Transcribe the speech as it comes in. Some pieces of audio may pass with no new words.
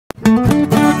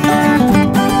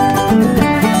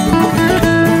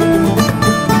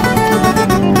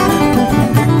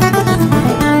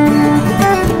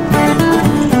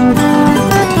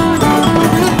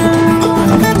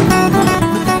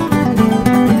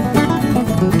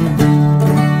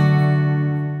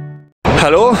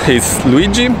it's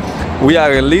Luigi. We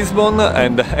are in Lisbon,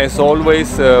 and as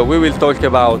always we will talk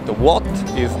about what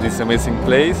is this amazing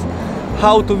place,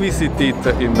 how to visit it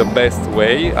in the best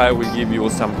way. I will give you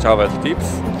some travel tips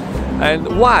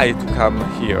and why to come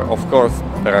here. Of course,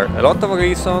 there are a lot of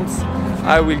reasons.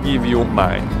 I will give you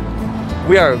mine.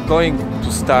 We are going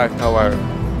to start our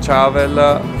travel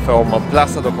from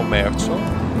Plaza do Comercio,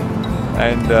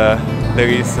 and there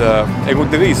is a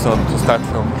good reason to start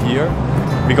from here,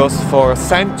 because for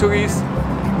centuries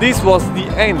this was the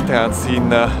entrance in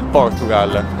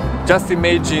Portugal. Just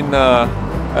imagine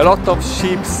a lot of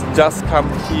ships just come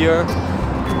here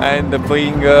and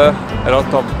bring a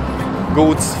lot of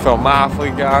goods from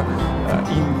Africa,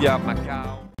 India, Macau.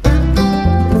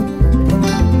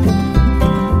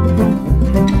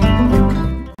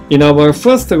 In our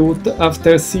first route,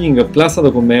 after seeing Plaza do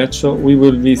Comercio, we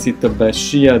will visit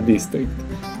Baixa district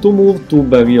to move to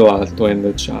Barrio Alto and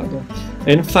Chiado.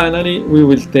 And finally, we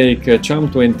will take Tram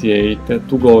 28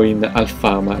 to go in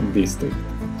Alfama district.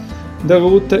 The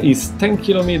route is 10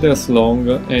 kilometers long,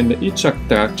 and each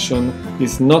attraction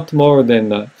is not more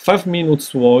than 5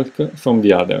 minutes walk from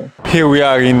the other. Here we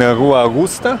are in Rua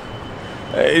Augusta.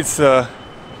 It's a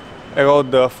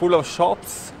road full of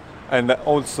shops and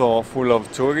also full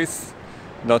of tourists.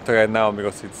 Not right now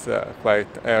because it's quite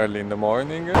early in the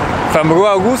morning. From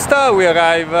Rua Augusta we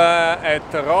arrive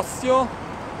at Rossio,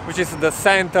 which is the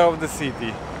center of the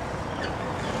city.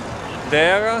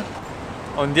 There,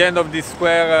 on the end of this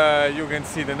square, you can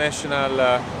see the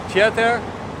National Theatre.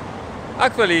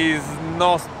 Actually, it's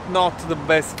not the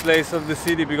best place of the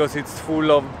city because it's full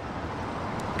of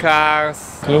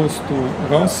cars. Close to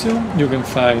Rossio you can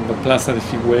find the Praca de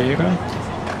Figueira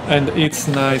and its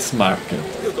nice market.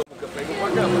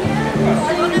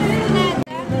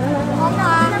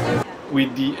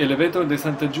 With the Elevador de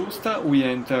Santa Justa we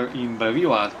enter in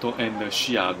Barrio Alto and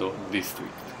Chiado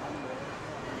district.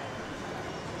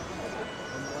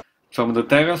 From the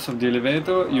terrace of the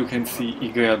elevator you can see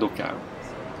Igreja do Carmo.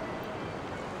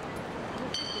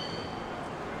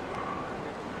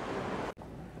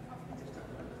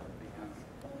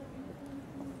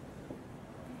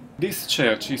 This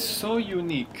church is so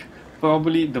unique,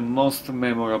 probably the most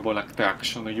memorable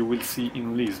attraction you will see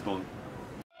in Lisbon.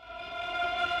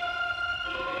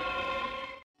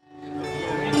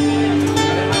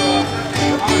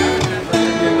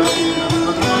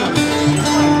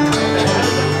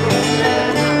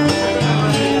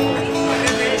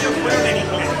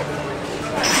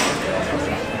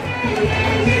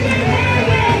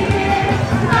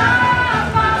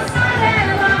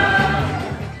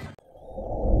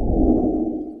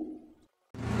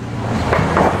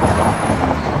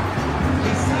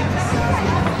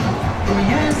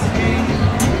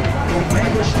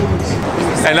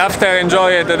 And after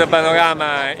enjoying the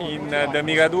panorama in the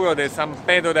Miradouro de San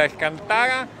Pedro de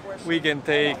Alcantara, we can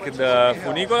take the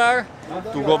funicular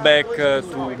to go back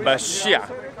to Baixa.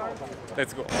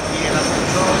 Let's go.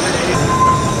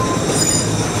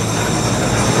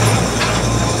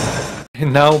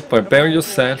 And now prepare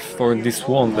yourself for this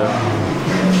wonder.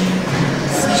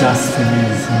 It's just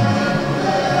amazing.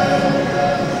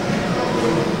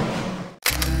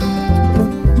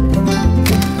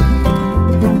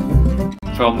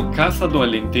 From Casa do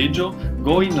Alentejo,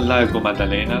 go in Largo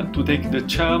Maddalena to take the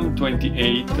Tram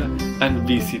 28 and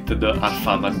visit the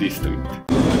Alfama district.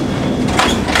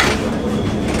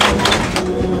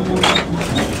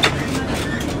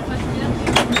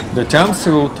 The tram's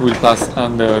route will pass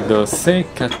under the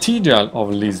Cathedral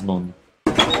of Lisbon.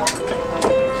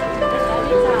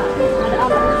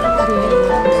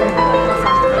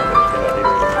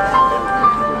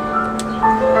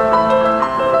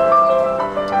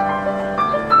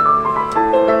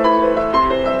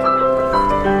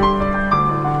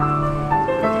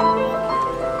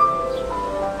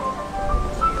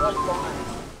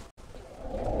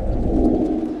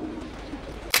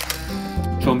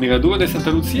 From Miradouro de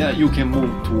Santa Luzia you can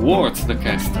move towards the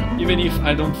castle, even if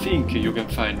I don't think you can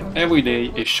find every day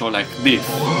a show like this.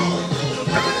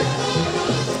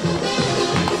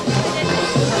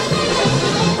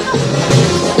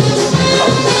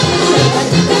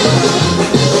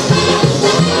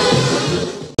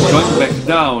 Going back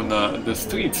down the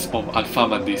streets of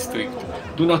Alfama district,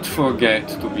 do not forget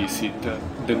to visit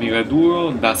the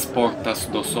Miradouro das Portas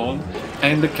do Sol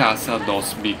and the Casa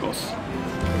dos Bicos.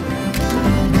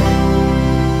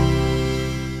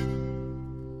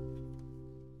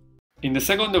 In the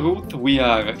second route we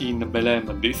are in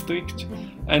Belém district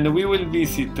and we will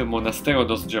visit Monastero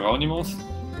dos Jerónimos,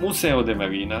 Museu de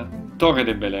Marinha, Torre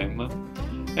de Belèm,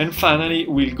 and finally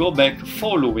we'll go back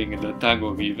following the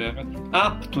Tagus river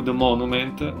up to the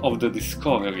monument of the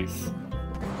discoveries.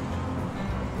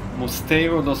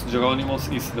 Monastero dos Jerónimos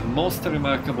is the most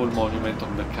remarkable monument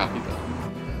of the capital.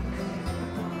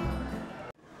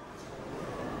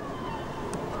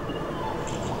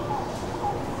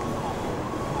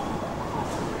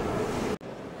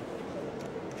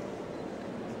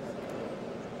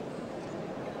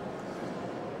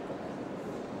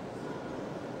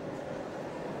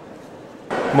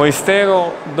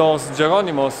 Monastero dos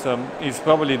Jerónimos is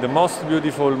probably the most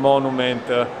beautiful monument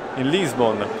in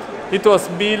Lisbon. It was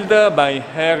built by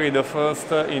Henry I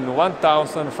in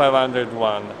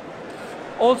 1501,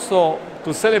 also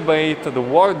to celebrate the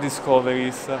world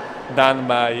discoveries done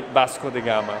by Vasco da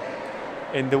Gama.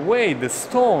 And the way the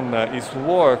stone is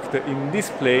worked in this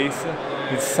place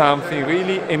is something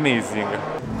really amazing.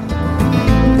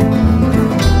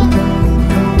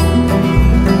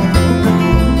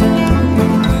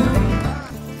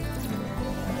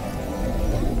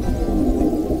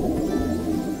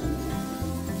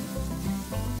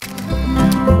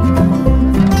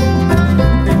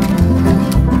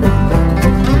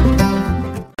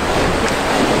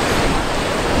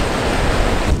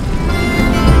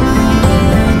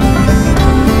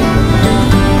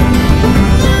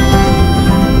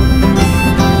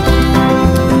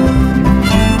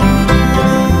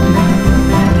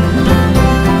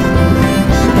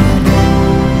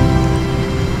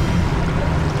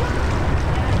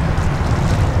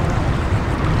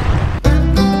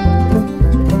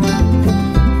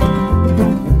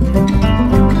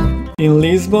 In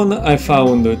Lisbon, I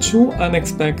found two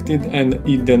unexpected and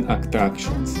hidden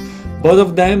attractions. Both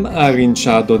of them are in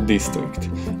Chiado district.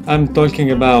 I'm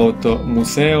talking about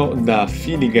Museu da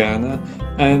Filigrana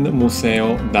and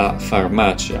Museu da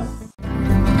Farmácia.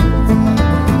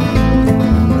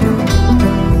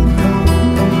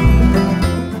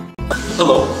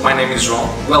 Hello, my name is João.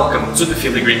 Welcome to the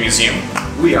Filigree Museum.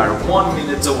 We are 1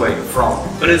 minute away from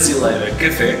Brasileira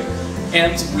Café,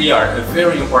 and we are a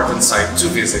very important site to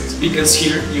visit because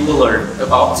here you will learn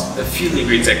about the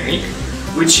filigree technique,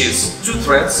 which is two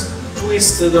threads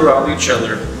twisted around each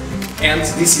other, and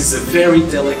this is a very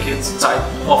delicate type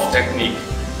of technique.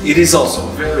 It is also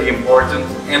very important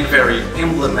and very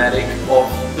emblematic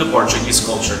of the Portuguese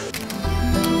culture.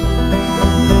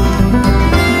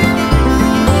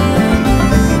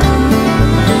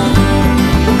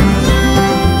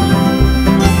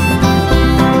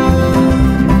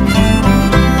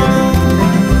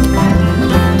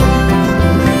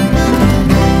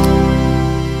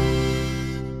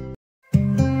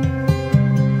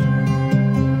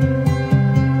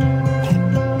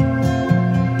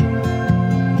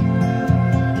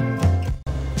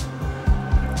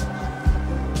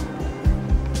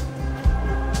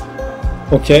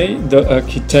 Okay, the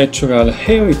architectural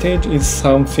heritage is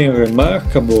something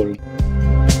remarkable.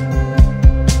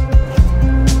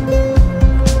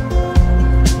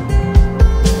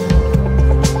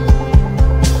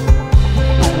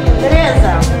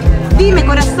 Teresa, dime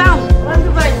coração,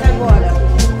 quando vais agora?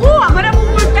 Agora vou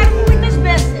voltar com muitas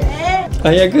vezes.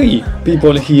 I agree,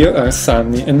 people here are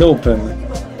sunny and open.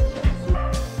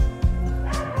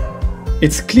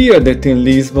 It's clear that in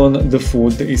Lisbon the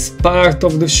food is part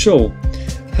of the show,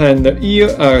 and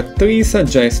here are 3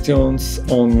 suggestions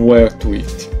on where to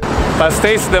eat.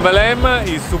 Pastéis de Belém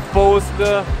is supposed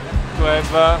to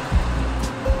have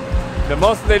the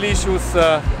most delicious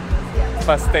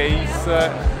pastéis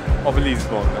of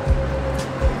Lisbon.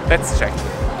 Let's check.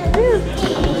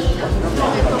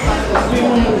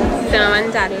 Stiamo a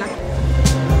mangiarla.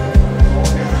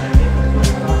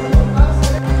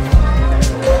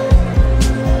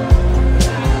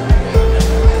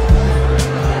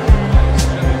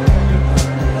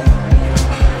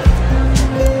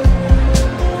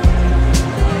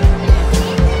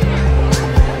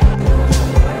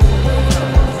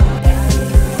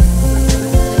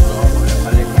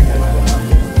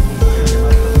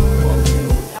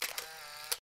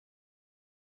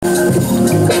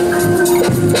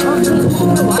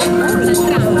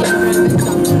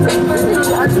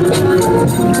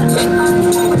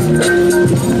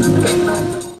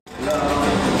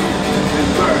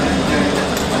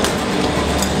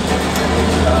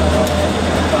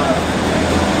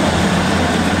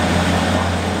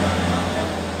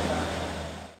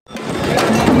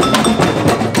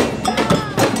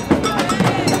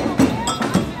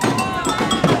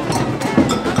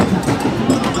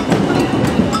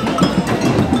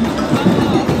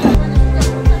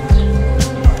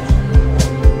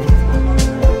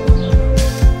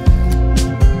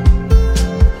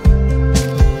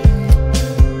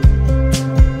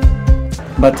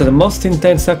 But the most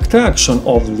intense attraction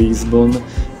of Lisbon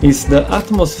is the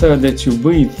atmosphere that you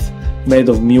breathe, made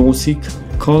of music,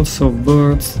 calls of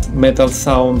birds, metal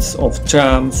sounds of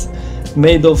trams,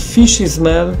 made of fishy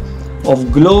smell,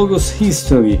 of glorious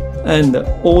history, and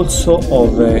also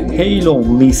of a halo of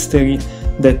mystery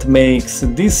that makes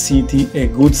this city a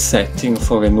good setting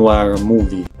for a noir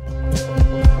movie.